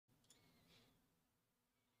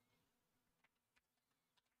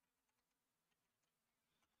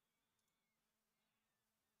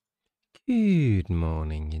Good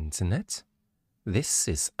morning, Internet. This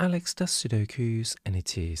is Alex does Sudokus, and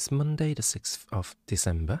it is Monday, the 6th of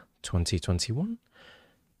December, 2021.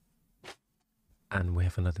 And we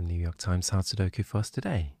have another New York Times hard Sudoku for us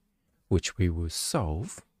today, which we will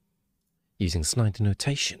solve using slide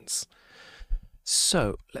notations.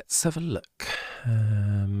 So let's have a look.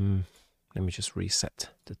 Let me just reset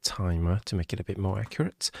the timer to make it a bit more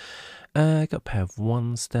accurate. Got a pair of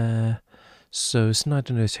ones there. So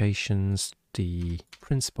Snyder notations, the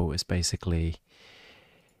principle is basically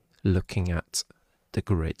looking at the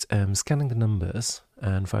grid, scanning the numbers,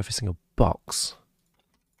 and for every single box,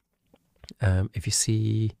 if you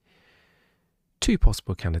see two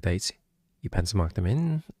possible candidates, you pencil mark them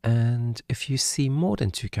in, and if you see more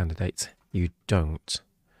than two candidates, you don't.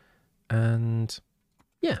 And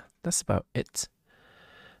yeah, that's about it.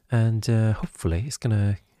 And hopefully it's going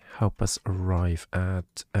to help us arrive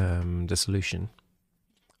at the solution.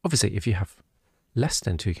 Obviously, if you have less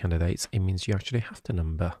than two candidates, it means you actually have the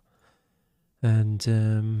number.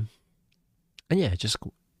 And yeah,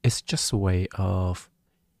 it's just a way of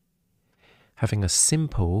having a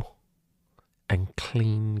simple and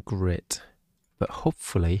clean grid, but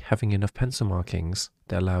hopefully having enough pencil markings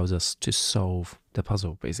that allows us to solve the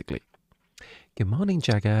puzzle, basically. Good morning,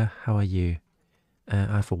 Jagger. How are you? I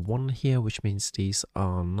have a 1 here, which means these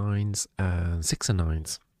are 9s and 6 and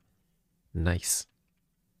 9s. Nice.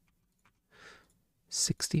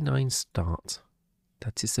 69 start.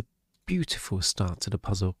 That is a beautiful start to the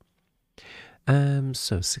puzzle.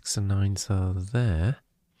 So 6 and 9s are there.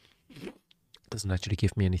 Doesn't actually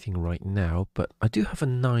give me anything right now, but I do have a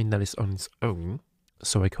 9 that is on its own,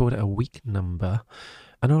 so I call it a weak number.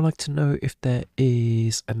 And I'd like to know if there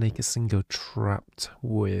is a naked single trapped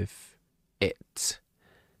with it,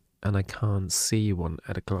 and I can't see one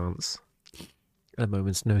at a glance. At a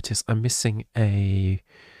moment's notice, I'm missing a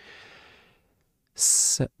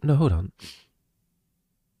no, hold on.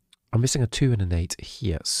 I'm missing a 2 and an 8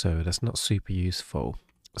 here, so that's not super useful.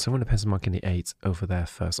 So I'm going to pencil mark in the 8 over there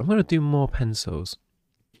first. I'm going to do more pencils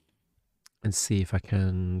and see if I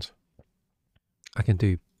can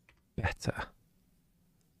do better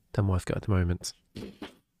than what I've got at the moment.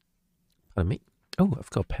 Pardon me. Oh, I've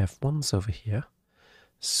got a pair of 1s over here.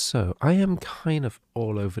 So I am kind of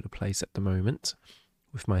all over the place at the moment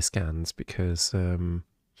with my scans because,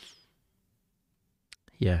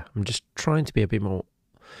 yeah, I'm just trying to be a bit more,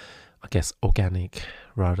 I guess, organic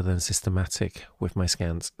rather than systematic with my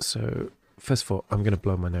scans. So first of all, I'm going to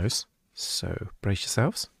blow my nose. So brace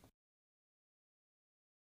yourselves.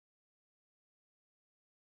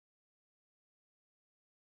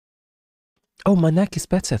 Oh, my neck is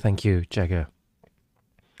better, thank you, Jagger.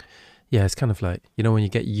 Yeah, it's kind of like, you know, when you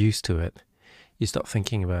get used to it, you stop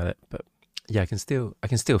thinking about it. But yeah, I can still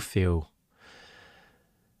feel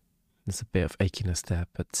there's a bit of achiness there.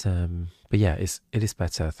 But yeah, it is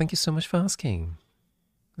better. Thank you so much for asking.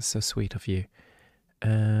 That's so sweet of you.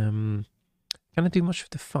 Can I do much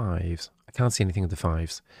with the 5s? I can't see anything with the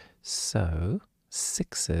 5s. So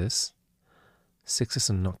 6s. 6s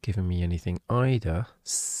are not giving me anything either.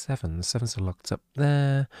 7s are locked up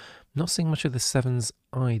there. Not seeing much of the 7s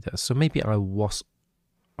either. So maybe I was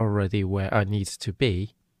already where I needed to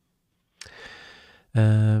be.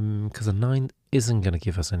 Because a 9 isn't going to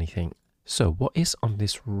give us anything. So what is on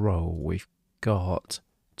this row? We've got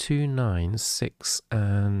 2 9s, 6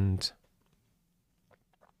 and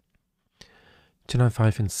 2 9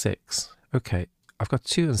 5 and 6. Okay, I've got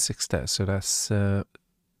 2 and 6 there, so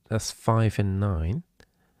that's 5 and 9.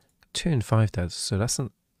 2 and 5 there, so that's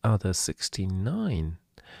another 69.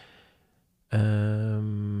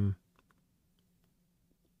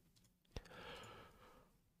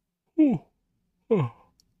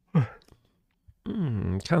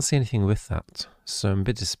 Can't see anything with that, so I'm a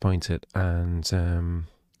bit disappointed and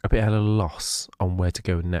a bit at a loss on where to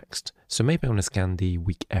go next. So maybe I'm going to scan the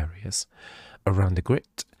weak areas around the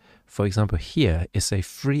grid. For example, here is a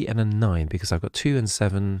 3 and a 9 because I've got 2 and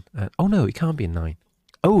 7. Oh no, it can't be a 9.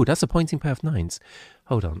 Oh, that's a pointing pair of 9s.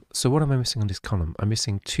 Hold on. So what am I missing on this column? I'm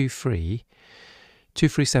missing 2, 3, 2,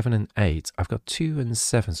 3, 7 and 8. I've got 2 and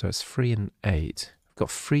 7, so it's 3 and 8. I've got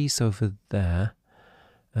 3s over there.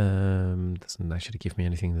 Doesn't actually give me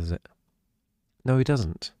anything, does it? No, it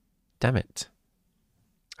doesn't. Damn it.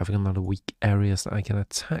 Have I got another weak areas that I can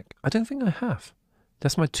attack? I don't think I have.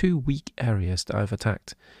 That's my 2 weak areas that I've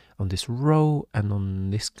attacked on this row and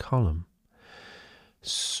on this column.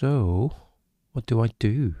 So, what do I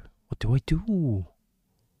do? What do I do?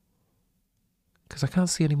 Because I can't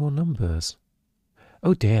see any more numbers.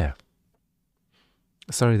 Oh dear.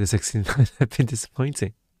 Sorry, the 69 have been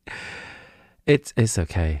disappointing. It's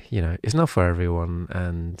okay, you know, it's not for everyone,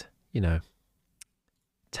 and you know,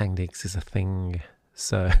 techniques is a thing.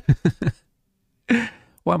 So,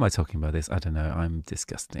 why am I talking about this? I don't know. I'm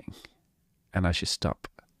disgusting, and I should stop.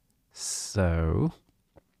 So,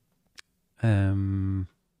 and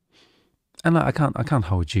I can't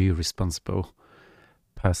hold you responsible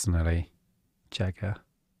personally, Jagger.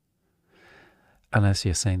 Unless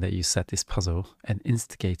you're saying that you set this puzzle and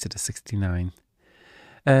instigated a 69.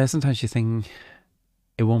 Sometimes you think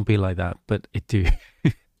it won't be like that, but it do.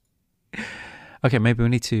 Okay, maybe we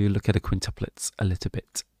need to look at the quintuplets a little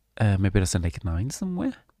bit. Maybe there's a naked 9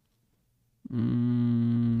 somewhere.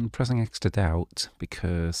 Pressing X to doubt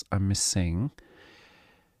because I'm missing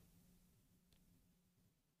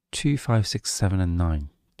 2, 5, 6, 7, and 9.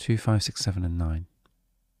 2, 5, 6, 7, and 9.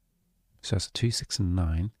 So that's 2, 6, and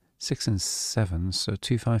 9. 6 and 7, so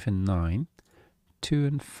 2, 5, and 9. 2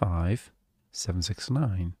 and 5, 7, 6,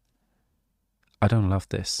 9. I don't love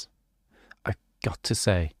this. I got to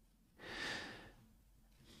say.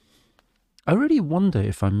 I really wonder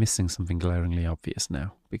if I'm missing something glaringly obvious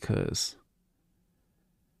now, because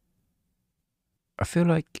I feel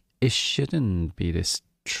like it shouldn't be this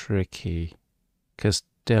tricky, because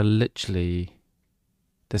there's literally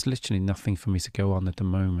nothing for me to go on at the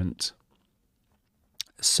moment.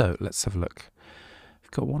 So let's have a look.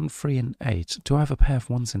 I've got 1, 3, and 8. Do I have a pair of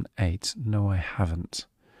 1s and 8? No, I haven't.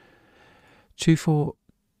 2, 4,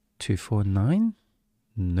 2, 4, 9?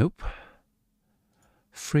 Nope.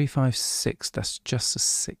 3, 5, 6. That's just a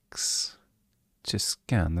 6 to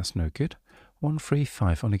scan. That's no good. 1, 3,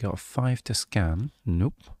 5. Only got a 5 to scan.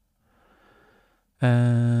 Nope.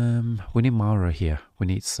 We need Mara here. We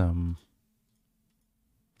need some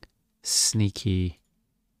sneaky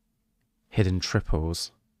hidden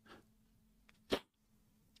triples.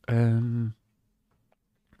 4 and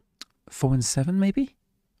 7 maybe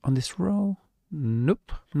on this roll.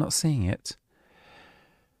 Nope, not seeing it.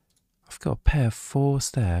 I've got a pair of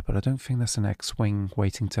 4s there, but I don't think that's an X-wing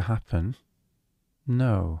waiting to happen.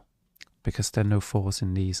 No, because there are no 4s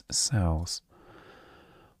in these cells.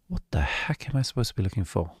 What the heck am I supposed to be looking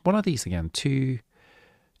for? What are these again? 2,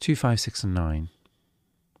 5, 6, and 9.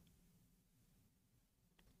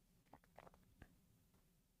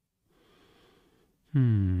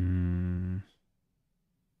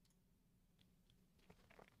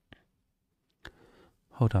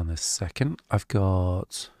 Hold on a second. I've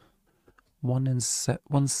got 1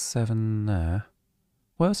 7 there.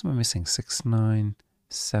 What else am I missing? 6, 9,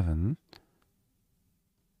 7,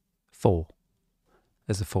 4.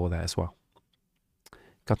 There's a 4 there as well.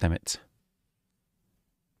 God damn it.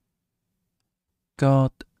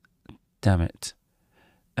 God damn it.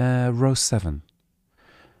 Row 7.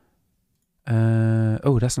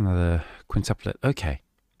 Oh, that's another quintuplet. Okay.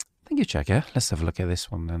 Thank you, Jagger. Let's have a look at this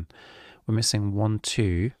one then. We're missing 1,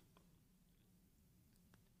 2.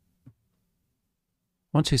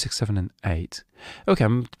 1, 2, 6, 7, and 8. Okay,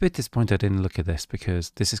 I'm a bit disappointed I didn't look at this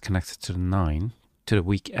because this is connected to the 9, to the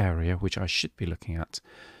weak area, which I should be looking at.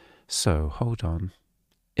 So, hold on.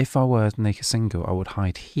 If I were to make a single, I would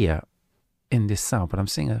hide here in this cell, but I'm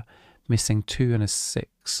seeing a missing 2 and a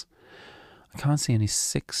 6. I can't see any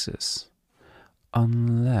 6s.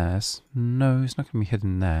 Unless, no, it's not going to be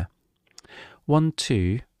hidden there. 1,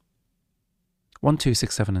 2, 1, 2,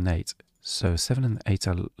 6, 7, and 8. So 7 and 8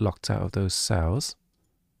 are locked out of those cells.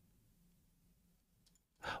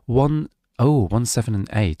 1, 7, and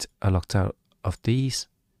 8 are locked out of these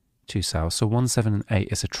 2 cells. So 1, 7, and 8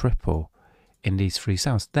 is a triple in these 3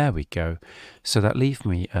 cells. There we go. So that leaves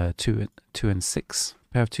me 2 and 6,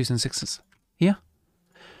 pair of 2s and 6s here.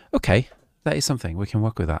 Okay, that is something. We can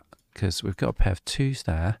work with that because we've got a pair of 2s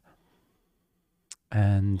there.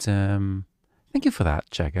 And thank you for that,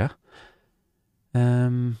 Jagger.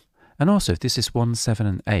 And also, if this is 1, 7,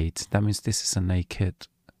 and 8, that means this is a naked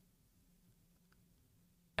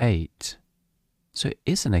 8. So it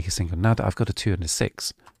is a naked single now that I've got a 2 and a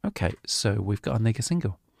 6. Okay, so we've got a naked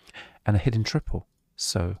single and a hidden triple.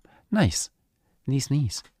 So nice.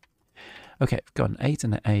 Knees. Okay, I've got an 8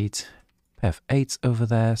 and an 8. Pair of 8s over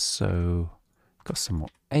there. So got some more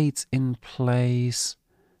 8s in place.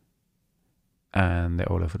 And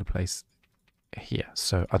they're all over the place here.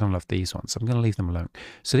 So I don't love these ones. I'm going to leave them alone.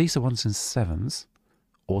 So these are 1s and 7s.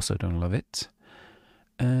 Also don't love it.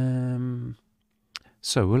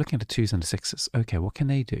 So we're looking at the 2s and the 6s. Okay, what can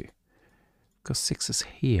they do? Got 6s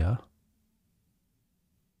here.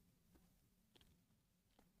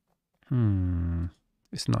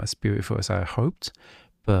 It's not as beautiful as I hoped.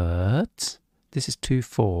 But this is 2,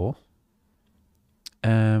 4.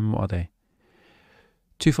 What are they?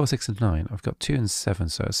 2, 4, 6, and 9. I've got 2 and 7,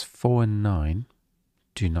 so it's 4 and 9.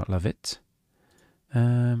 Do not love it.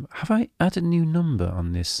 Have I added a new number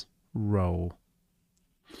on this roll.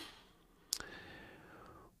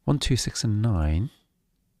 1, 2, 6, and 9.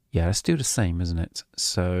 Yeah, it's still the same, isn't it?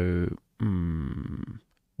 So,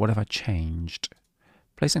 what have I changed?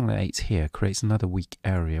 Placing the 8 here creates another weak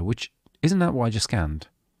area, which isn't that what I just scanned?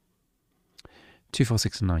 2, 4,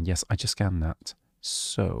 6, and 9. Yes, I just scanned that.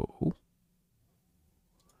 So,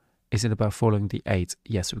 is it about following the 8?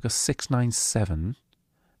 Yes, we've got 6, 9, 7,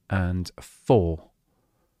 and 4.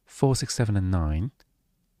 4, 6, 7, and 9.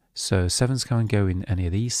 So 7s can't go in any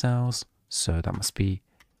of these cells. So that must be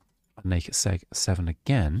a naked 7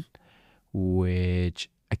 again, which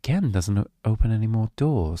again doesn't open any more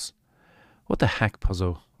doors. What the heck,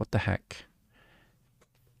 puzzle? What the heck?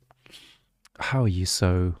 How are you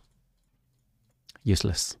so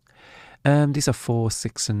useless? These are 4,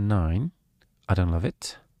 6, and 9. I don't love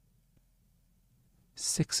it.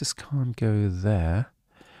 6s can't go there.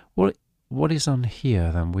 What is on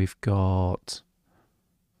here then? We've got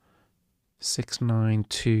 6, 9,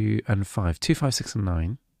 2, and 5. 2, 5, 6, and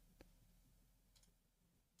 9.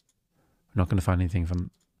 We're not going to find anything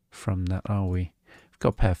from that, are we? We've got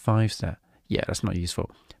a pair of 5s there. Yeah, that's not useful.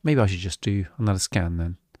 Maybe I should just do another scan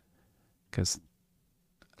then. Because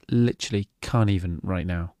literally can't even right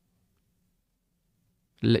now.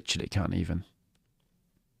 Literally can't even.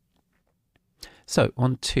 So,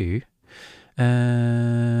 1, 2.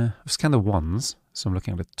 I've scanned the 1s. So I'm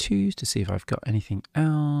looking at the 2s to see if I've got anything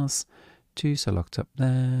else. 2s are locked up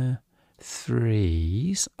there.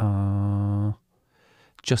 3s are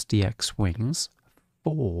just the X-wings.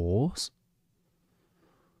 4s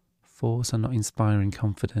are not inspiring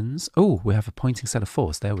confidence. Oh, we have a pointing set of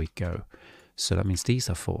 4s. There we go. So that means these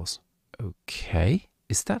are 4s. Okay.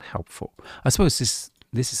 Is that helpful? I suppose this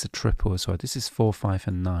is a triple as well. This is 4, 5,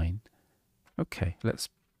 and 9. Okay, let's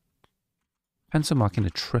pencil mark in a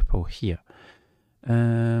triple here.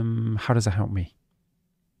 How does that help me?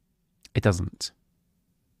 It doesn't.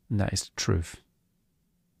 And that is the truth.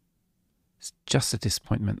 It's just a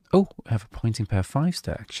disappointment. Oh, I have a pointing pair of 5s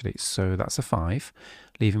there, actually. So that's a 5,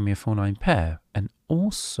 leaving me a 4, 9 pair. And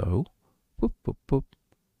also, whoop, whoop, whoop.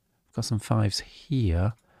 I've got some 5s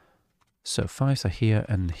here. So 5s are here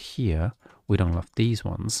and here. We don't love these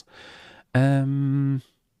ones. 1s and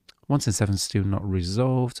 7s still not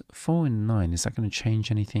resolved. 4 and 9, is that going to change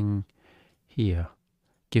anything here?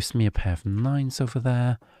 Gives me a pair of 9s over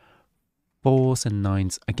there. 4s and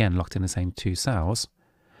 9s, again, locked in the same 2 cells.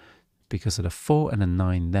 Because of the 4 and a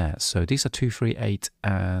 9 there. So these are 2, 3, 8,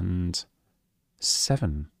 and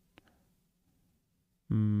 7.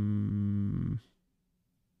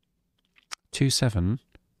 2, 7,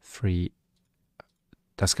 3.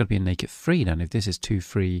 That's got to be a naked 3 then, if this is 2,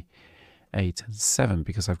 3, 8, and 7,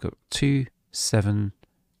 because I've got 2, 7,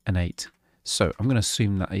 and 8. So I'm going to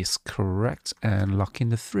assume that is correct and lock in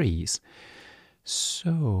the 3s.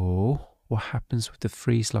 So what happens with the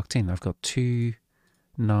 3s locked in? I've got 2,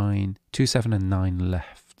 9, 2, 7, and 9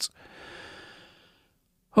 left.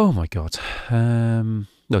 Oh my god.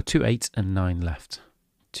 No, 2, 8, and 9 left.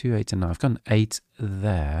 2, 8, and 9. I've got an 8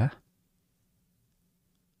 there.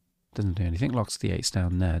 Doesn't do anything. Locks the 8s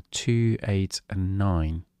down there. 2, 8, and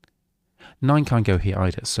 9. 9 can't go here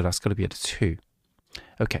either, so that's got to be at a 2.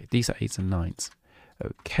 Okay, these are 8s and 9s.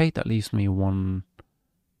 Okay, that leaves me 1,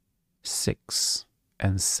 6,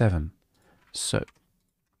 and 7. So,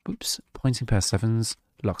 oops, pointing pair 7s,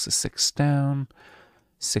 locks a 6 down.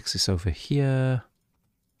 6 is over here.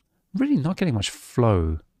 Really not getting much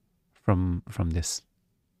flow from this.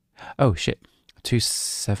 Oh, shit. 2,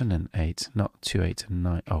 7, and 8, not 2, 8, and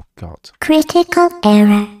 9. Oh, God. Critical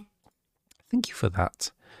error. Thank you for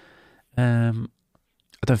that. I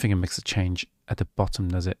don't think it makes a change at the bottom,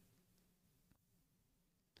 does it?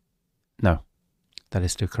 No, that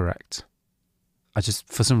is still correct. I just,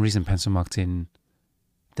 for some reason, pencil marked in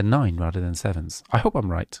the 9 rather than 7s. I hope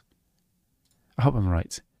I'm right. I hope I'm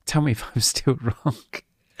right. Tell me if I'm still wrong.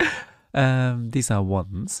 These are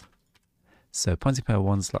 1s. So pointing pair of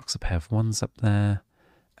 1s locks a pair of 1s up there.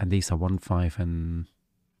 And these are 1, 5, and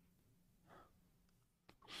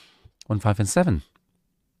 1, 5, and 7.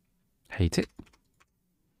 Hate it.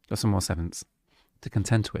 Got some more 7s to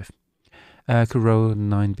contend with. Could roll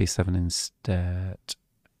 9b7 instead.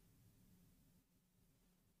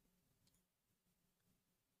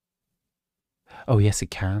 Oh yes,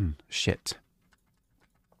 it can. Shit.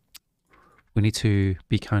 We need to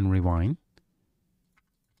be kind, rewind.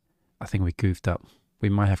 I think we goofed up. We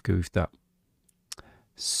might have goofed up.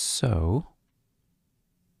 So,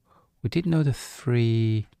 we did know the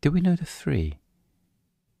 3. Did we know the 3?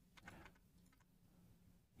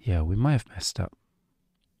 Yeah, we might have messed up.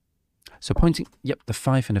 So pointing, yep, the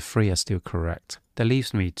 5 and the 3 are still correct. That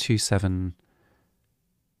leaves me 2, 7,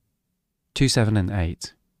 2, 7, and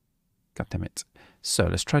 8. God damn it. So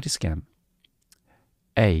let's try this again.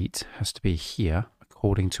 8 has to be here,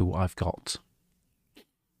 according to what I've got.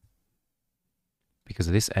 Because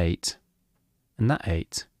of this 8 and that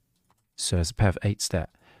 8. So there's a pair of 8s there.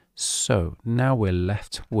 So now we're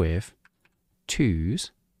left with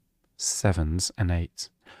 2s, 7s, and 8s.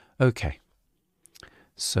 Okay.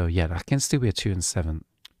 So yeah, that can still be a 2 and 7.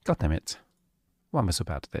 God damn it. Why am I so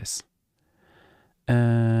bad at this?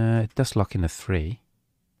 It does lock in a 3.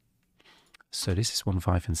 So this is 1,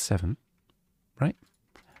 5, and 7. Right?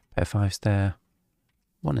 Pair of 5s there.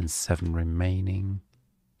 1 and 7 remaining.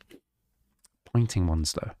 Pointing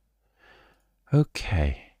ones though.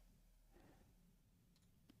 Okay.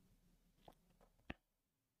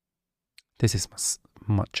 This is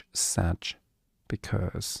much sad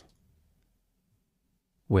because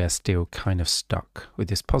we're still kind of stuck with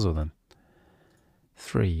this puzzle then.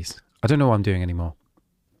 3s. I don't know what I'm doing anymore.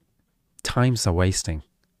 Times are wasting.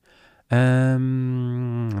 Don't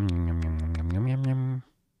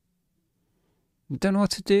know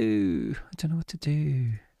what to do. I don't know what to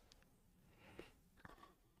do.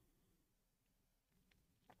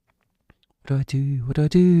 What do I do? What do I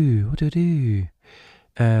do? What do I do?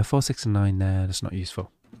 4, 6, and 9 there. That's not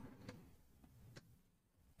useful.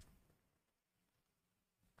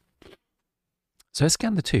 So let's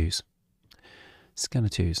scan the 2s. Scan the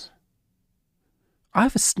 2s. I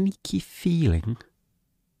have a sneaky feeling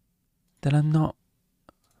that I'm not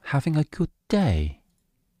having a good day.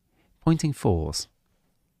 Pointing 4s.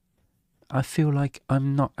 I feel like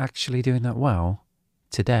I'm not actually doing that well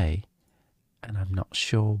today, and I'm not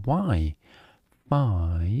sure why.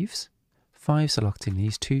 5s. 5s are locked in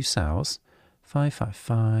these 2 cells. 5, 5,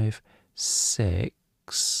 5,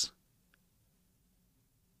 6.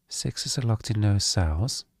 6s are locked in those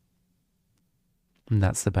cells. And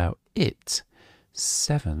that's about it.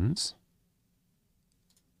 7s.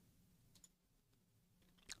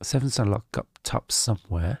 7s are locked up top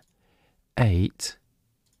somewhere. 8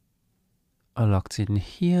 are locked in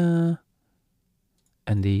here.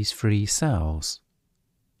 And these 3 cells,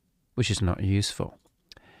 which is not useful.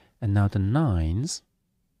 And now the 9s.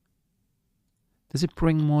 Does it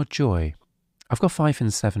bring more joy? I've got 5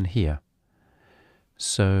 and 7 here.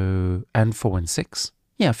 So, and 4 and 6.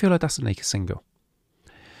 Yeah, I feel like that's a naked single.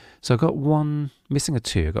 So I've got 1, missing a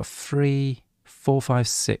 2. I've got 3, 4, 5,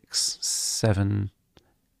 6, 7,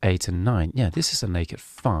 8, and 9. Yeah, this is a naked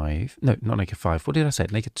 5. No, not naked 5. What did I say?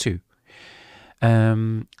 Naked 2.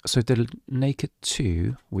 So the naked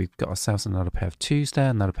 2, we've got ourselves another pair of 2s there,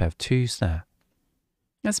 another pair of 2s there.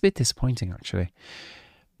 That's a bit disappointing, actually.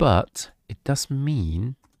 But it does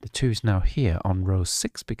mean the 2 is now here on row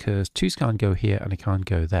 6 because 2s can't go here and it can't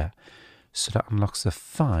go there. So that unlocks the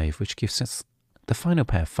 5, which gives us the final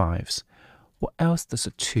pair of 5s. What else does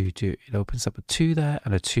a 2 do? It opens up a 2 there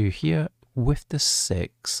and a 2 here with the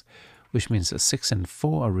 6, which means that 6 and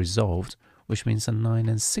 4 are resolved, which means that 9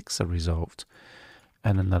 and 6 are resolved.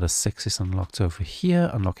 And another 6 is unlocked over here,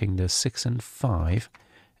 unlocking the 6 and 5,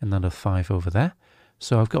 another 5 over there.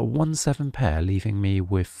 So I've got 1 7 pair, leaving me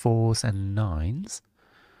with 4s and 9s.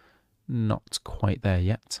 Not quite there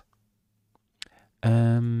yet.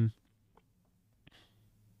 There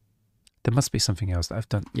must be something else that I've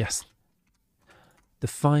done. Yes. The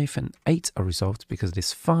 5 and 8 are resolved because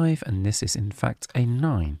this 5 and this is in fact a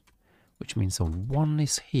 9, which means a 1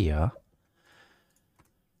 is here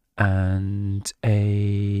and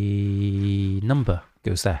a number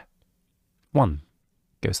goes there. 1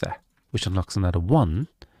 goes there, which unlocks another 1.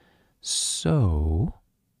 So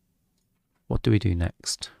what do we do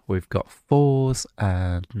next? We've got 4s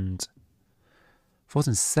and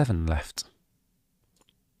 7 left.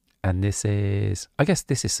 And this is, I guess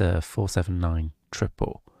this is a 4, 7, 9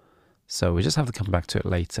 triple. So we just have to come back to it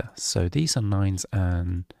later. So these are 9s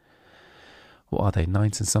and, what are they?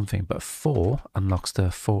 9s and something. But 4 unlocks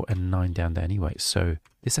the 4 and 9 down there anyway. So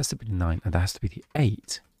this has to be the 9 and that has to be the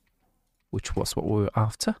 8, which was what we were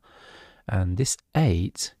after. And this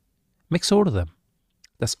 8 makes all of them.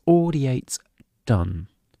 That's all the 8s done.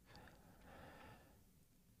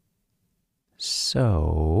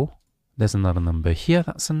 So there's another number here.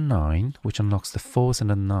 That's a 9, which unlocks the 4s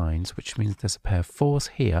and the 9s, which means there's a pair of 4s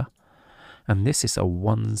here. And this is a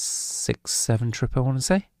 1, 6, 7 trip, I want to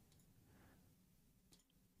say.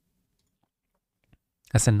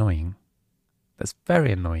 That's annoying. That's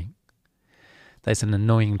very annoying. That's an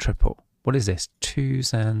annoying triple. What is this?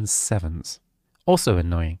 2s and 7s. Also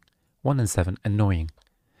annoying. 1 and 7, annoying.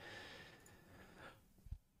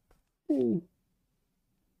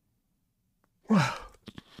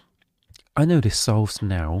 I know this solves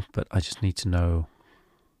now, but I just need to know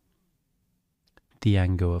the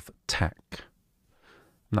angle of attack.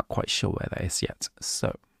 Not quite sure where that is yet.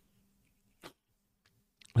 So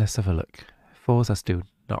let's have a look. Fours are still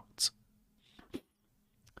not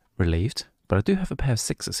relieved, but I do have a pair of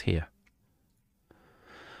sixes here.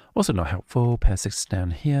 Also not helpful. Pair of sixes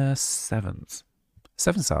down here. Sevens.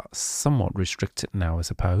 Sevens are somewhat restricted now, I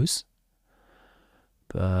suppose,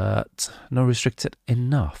 but not restricted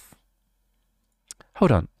enough.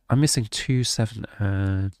 Hold on, I'm missing 2, 7,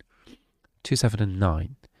 and 2, 7, and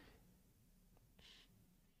 9.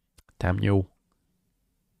 Damn you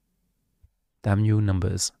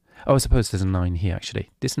numbers. Oh, I suppose there's a 9 here actually.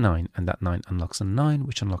 This 9 and that 9 unlocks a 9,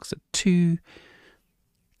 which unlocks a 2,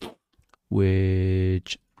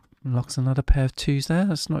 which unlocks another pair of 2s there.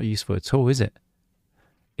 That's not useful at all, is it?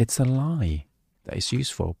 It's a lie that is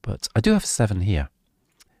useful, but I do have a 7 here.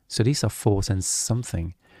 So these are 4s and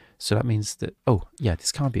something. So that means that, oh yeah,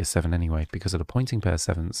 this can't be a 7 anyway because of the pointing pair of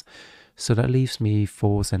 7s. So that leaves me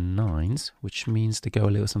 4s and 9s, which means to go a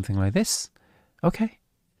little something like this. Okay.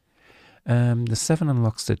 The 7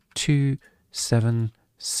 unlocks the 2, 7,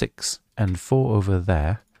 6, and 4 over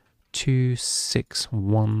there. 2, 6,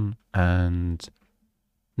 1, and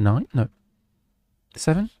 9? No.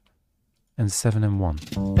 7? And 7 and 1.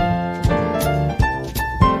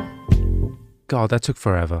 God, that took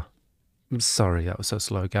forever. I'm sorry, that was so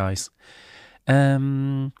slow, guys.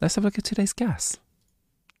 Let's have a look at today's gas.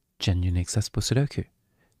 Genuinely accessible Sudoku.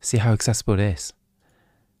 See how accessible it is.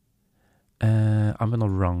 I'm on the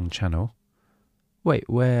wrong channel. Wait,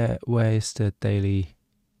 where is the daily?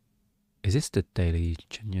 Is this the daily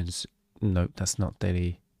genuine? No, that's not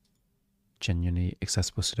daily genuinely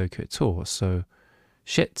accessible Sudoku at all. So,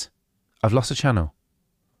 shit. I've lost a channel.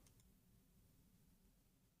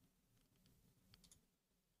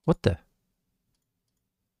 What the?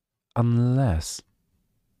 Unless...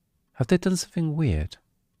 Have they done something weird?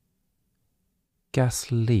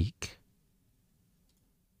 Gas leak.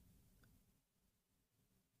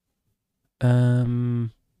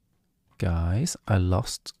 Guys, I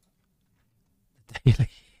lost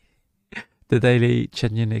the daily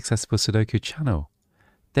genuinely accessible Sudoku channel.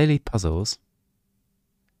 Daily puzzles.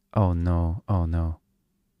 Oh no, oh no.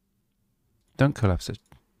 Don't collapse the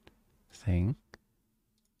thing.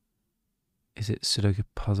 Is it Sudoku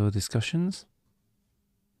puzzle discussions?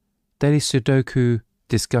 Daily Sudoku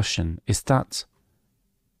discussion. Is that...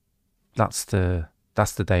 That's the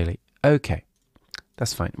daily. Okay.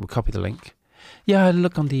 That's fine. We'll copy the link. Yeah, I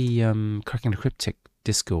look on the Cracking the Cryptic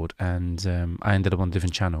Discord and I ended up on a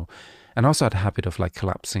different channel. And also had a habit of like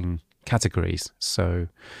collapsing categories. So...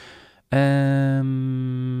 I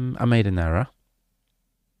made an error.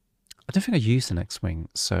 I don't think I used an X-Wing,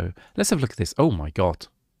 so let's have a look at this. Oh my god.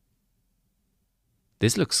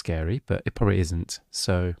 This looks scary, but it probably isn't.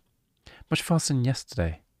 So, much faster than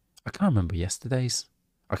yesterday. I can't remember yesterday's.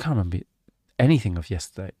 I can't remember anything of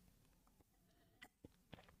yesterday.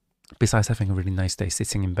 Besides having a really nice day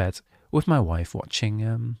sitting in bed with my wife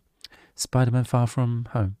watching Spider-Man Far From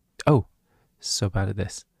Home. Oh, so bad at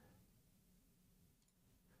this.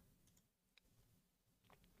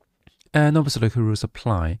 Normal Sudoku rules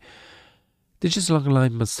apply. Digits along a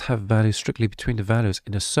line must have values strictly between the values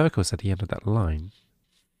in the circles at the end of that line.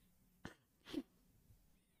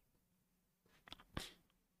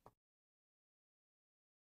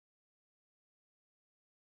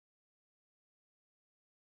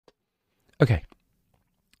 Okay,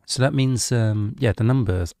 so that means, yeah, the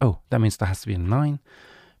numbers, oh, that means there has to be a 9,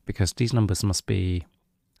 because these numbers must be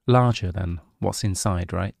larger than what's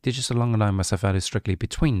inside, right? Digits along a line must have values strictly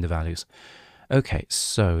between the values. Okay,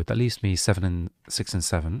 so that leaves me 7 and 6 and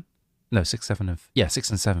 7. No, 6, 7, and... Yeah, 6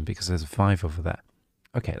 and 7, because there's a 5 over there.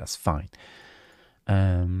 Okay, that's fine.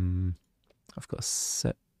 I've got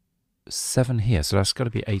 7 here, so that's got to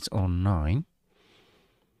be 8 or 9.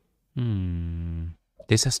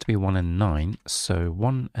 This has to be 1 and 9, so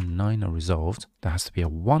 1 and 9 are resolved. There has to be a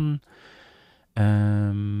 1.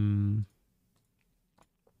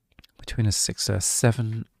 Between a 6,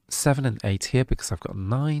 7 and 8 here, because I've got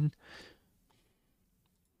 9.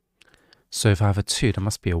 So if I have a 2, there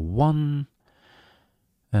must be a 1.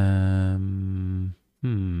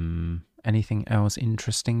 Anything else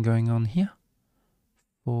interesting going on here?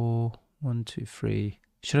 4, 1, 2, 3.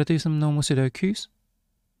 Should I do some normal Sudokus?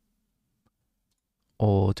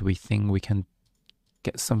 Or do we think we can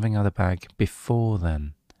get something out of the bag before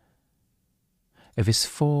then? If it's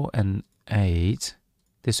 4 and 8,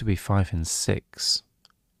 this would be 5 and 6.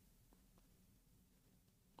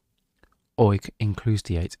 Or it includes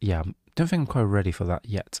the 8. Yeah, don't think I'm quite ready for that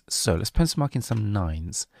yet. So let's pencil mark in some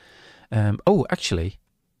 9s. Oh, actually,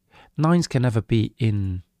 9s can never be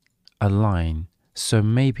in a line So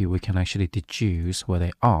maybe we can actually deduce where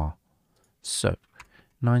they are. So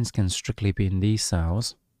 9s can strictly be in these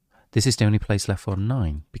cells. This is the only place left for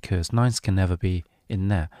 9 because 9s can never be in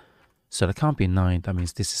there. So there can't be 9. That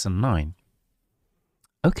means this is a 9.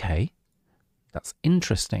 Okay, that's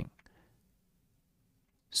interesting.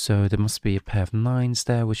 So there must be a pair of 9s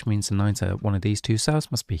there, which means the 9s are one of these two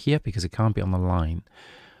cells must be here because it can't be on the line.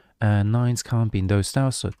 And 9s can't be in those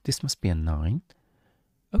cells, so this must be a 9.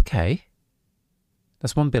 Okay,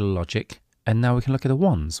 that's one bit of logic. And now we can look at the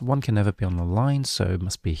 1s. 1 can never be on the line, so it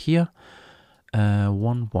must be here.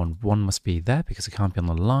 1, 1, 1 must be there because it can't be on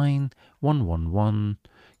the line. 1, 1, 1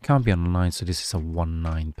 can't be on the line, so this is a 1,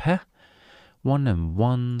 9 pair. 1 and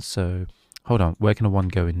 1, so hold on, where can a 1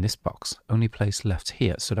 go in this box? Only place left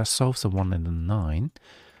here, so that solves the 1 and the 9.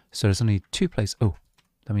 So there's only 2 places. Oh,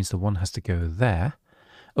 that means the 1 has to go there.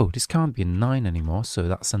 Oh, this can't be a 9 anymore, so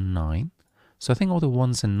that's a 9. So I think all the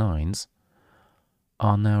 1s and 9s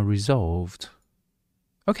are now resolved.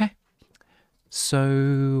 Okay,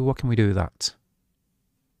 so what can we do with that?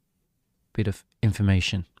 Bit of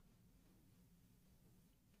information.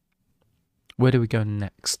 Where do we go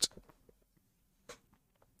next?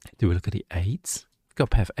 Do we look at the 8s? We've got a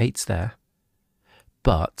pair of 8s there.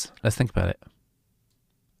 But let's think about it.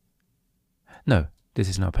 No, this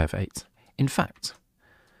is not a pair of 8s. In fact,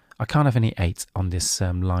 I can't have any 8s on this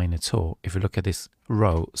line at all. If we look at this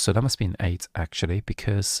row, so that must be an 8 actually,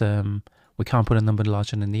 because we can't put a number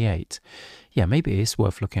larger than the 8. Yeah, maybe it is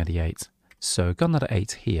worth looking at the 8. So got another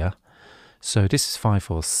 8 here. So this is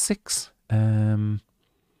 5 or 6. Yeah,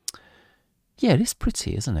 it is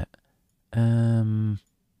pretty, isn't it?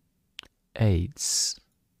 8s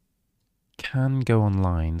can go on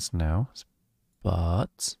lines now,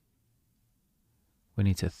 but we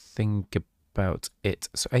need to think about it.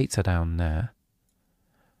 So 8s are down there.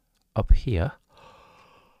 Up here.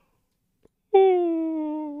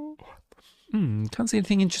 Can't see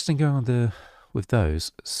anything interesting going on with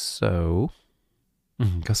those. So,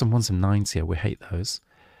 got some 1s and 9s here. We hate those.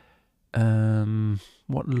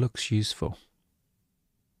 What looks useful?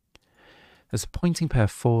 There's a pointing pair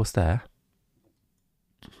of 4s there.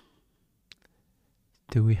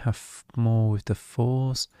 Do we have more with the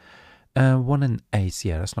 4s? 1 and 8,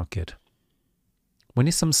 yeah, that's not good. We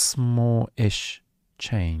need some small-ish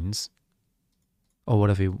chains, or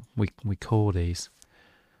whatever we call these.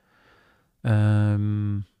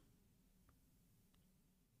 Yeah,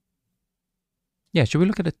 should we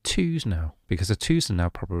look at the 2s now? Because the 2s are now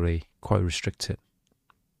probably quite restricted.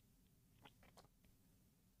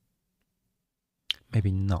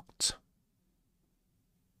 Maybe not.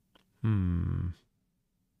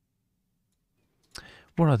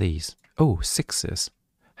 What are these? Oh, 6s.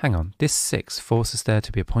 Hang on, this 6 forces there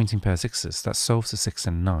to be a pointing pair of 6s. That solves the 6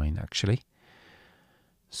 and 9, actually.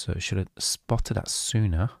 So should have spotted that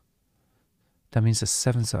sooner. That means the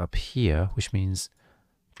 7s are up here, which means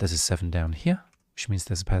there's a 7 down here, which means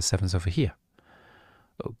there's a pair of 7s over here.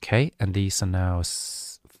 Okay, and these are now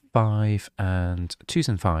 5 and 2s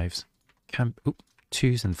and 5s.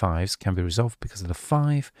 2s and 5s can be resolved because of the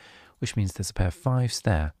 5, which means there's a pair of 5s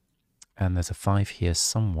there. And there's a 5 here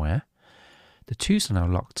somewhere. The 2s are now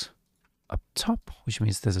locked up top, which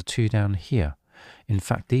means there's a 2 down here. In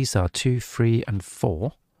fact, these are 2, 3, and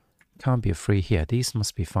 4. Can't be a 3 here. These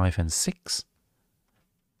must be 5 and 6.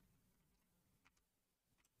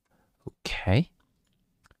 Okay.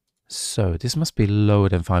 So this must be lower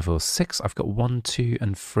than 5 or 6. I've got 1, 2,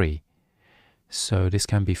 and 3. So this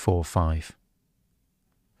can be 4 or 5.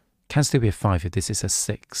 Can still be a 5 if this is a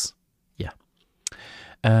 6. Yeah.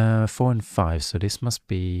 4 and 5. So this must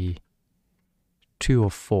be 2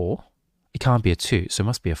 or 4. It can't be a 2, so it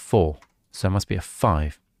must be a 4. So it must be a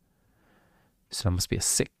 5. So it must be a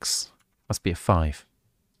 6. Must be a 5.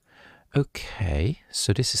 Okay,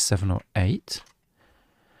 so this is 7 or 8.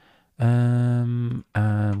 And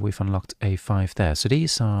we've unlocked a 5 there. So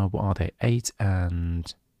these are, what are they? 8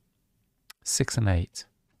 and 6 and 8.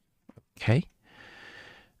 Okay.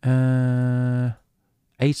 8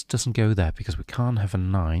 doesn't go there because we can't have a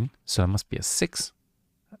 9. So that must be a 6.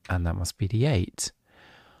 And that must be the 8.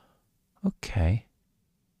 Okay.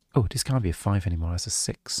 Oh, this can't be a 5 anymore. That's a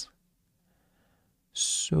 6.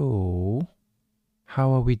 So,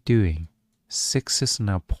 how are we doing? 6s are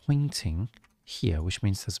now pointing here, which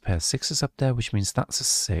means there's a pair of 6s up there, which means that's a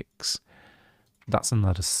 6. That's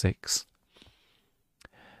another 6.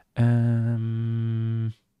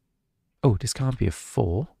 Oh, this can't be a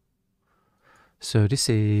 4. So this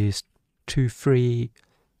is 2, 3,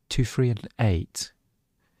 2, 3, and 8.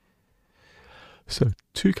 So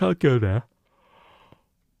 2 can't go there.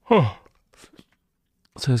 Oh.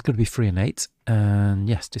 So it's going to be 3 and 8. And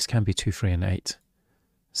yes, this can be 2, 3, and 8.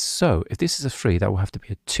 So if this is a 3, that will have to be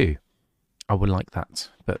a 2. I would like that.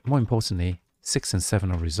 But more importantly, 6 and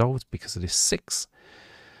 7 are resolved because of this 6.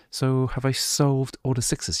 So have I solved all the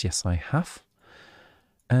 6s? Yes, I have.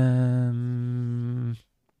 And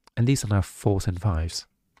these are now 4s and 5s,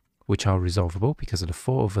 which are resolvable because of the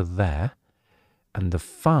 4 over there. And the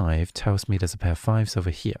 5 tells me there's a pair of 5s over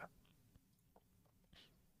here.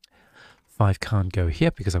 5 can't go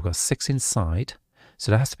here because I've got 6 inside.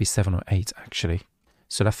 So that has to be 7 or 8 actually.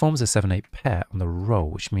 So that forms a 7-8 pair on the row,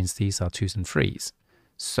 which means these are 2s and 3s.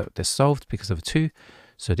 So they're solved because of a 2.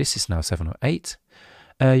 So this is now 7 or 8.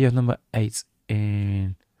 You have number 8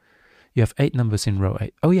 in... You have 8 numbers in row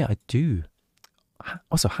 8. Oh yeah, I do.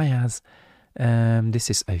 Also, hi Az. This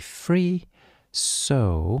is a 3.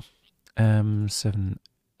 So, 7,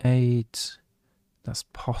 8. That's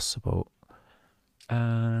possible.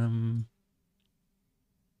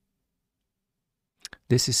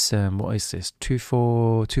 This is, what is this? 2,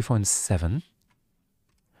 4, 2, 4, and 7.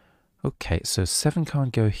 Okay, so 7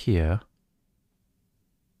 can't go here.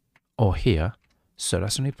 Or here. So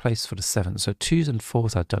that's only place for the 7. So 2s and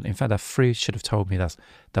 4s are done. In fact, that 3 should have told me that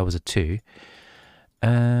was a 2.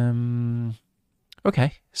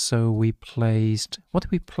 Okay, so we placed... What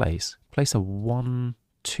did we place? Place a 1,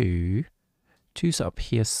 2. 2's up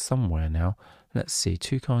here somewhere now. Let's see.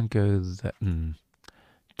 2 can't go there. Don't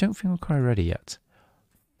think we're quite ready yet.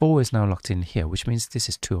 4 is now locked in here, which means this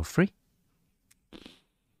is 2 or 3.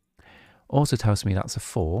 Also tells me that's a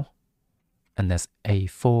 4. And there's a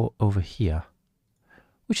 4 over here,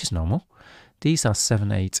 which is normal. These are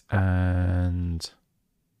 7, 8, and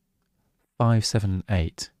 5, 7,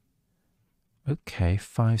 8. Okay,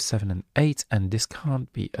 5, 7, and 8, and this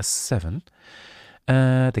can't be a 7.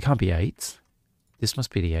 There can't be 8. This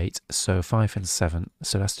must be the 8, so 5 and 7.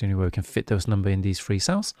 So that's the only way we can fit those numbers in these 3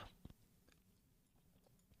 cells.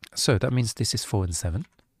 So that means this is 4 and 7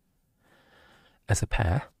 as a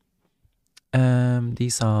pair.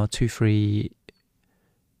 These are 2, 3,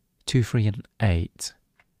 2, 3, and 8.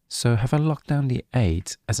 So have I locked down the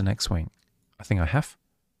 8 as an X-wing? I think I have.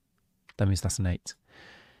 That means that's an 8.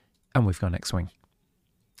 And we've got an X-wing.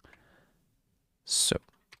 So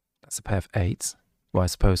that's a pair of 8s. Well, I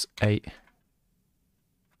suppose 8.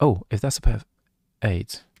 Oh, if that's a pair of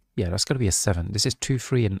 8, yeah, that's got to be a 7. This is 2,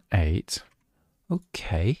 3, and 8.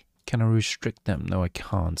 Okay. Can I restrict them? No, I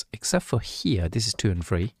can't. Except for here, this is 2 and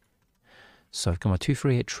 3. So I've got my 2,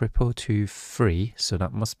 3, 8, triple, 2, 3. So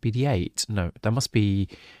that must be the 8. No, that must be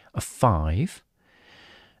a 5.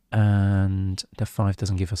 And the 5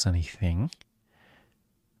 doesn't give us anything.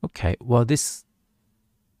 Okay, well, this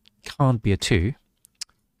can't be a 2.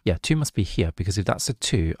 Yeah, 2 must be here, because if that's a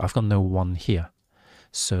 2, I've got no 1 here.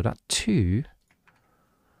 So that 2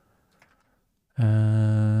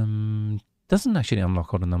 doesn't actually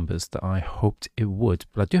unlock all the numbers that I hoped it would,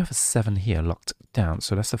 but I do have a 7 here locked down.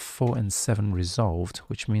 So that's a 4 and 7 resolved,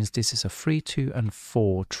 which means this is a 3, 2, and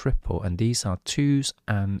 4 triple, and these are 2s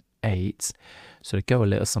and 8s. So to go a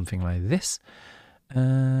little something like this.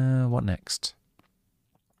 What next?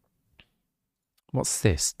 What's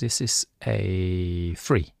this? This is a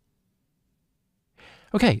 3.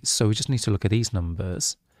 Okay, so we just need to look at these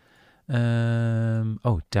numbers.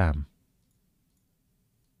 Oh, damn.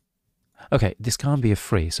 Okay, this can't be a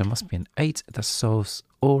 3, so it must be an 8 that solves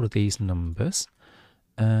all of these numbers.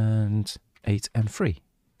 And 8 and 3.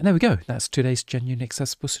 And there we go. That's today's genuine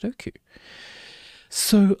accessible Sudoku.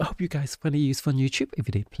 So I hope you guys find it useful on YouTube. If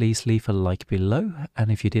you did, please leave a like below.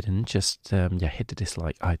 And if you didn't, just hit the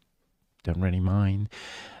dislike. I don't really mind.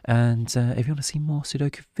 And if you want to see more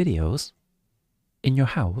Sudoku videos in your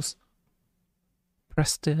house,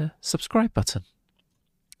 press the subscribe button.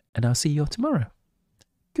 And I'll see you all tomorrow.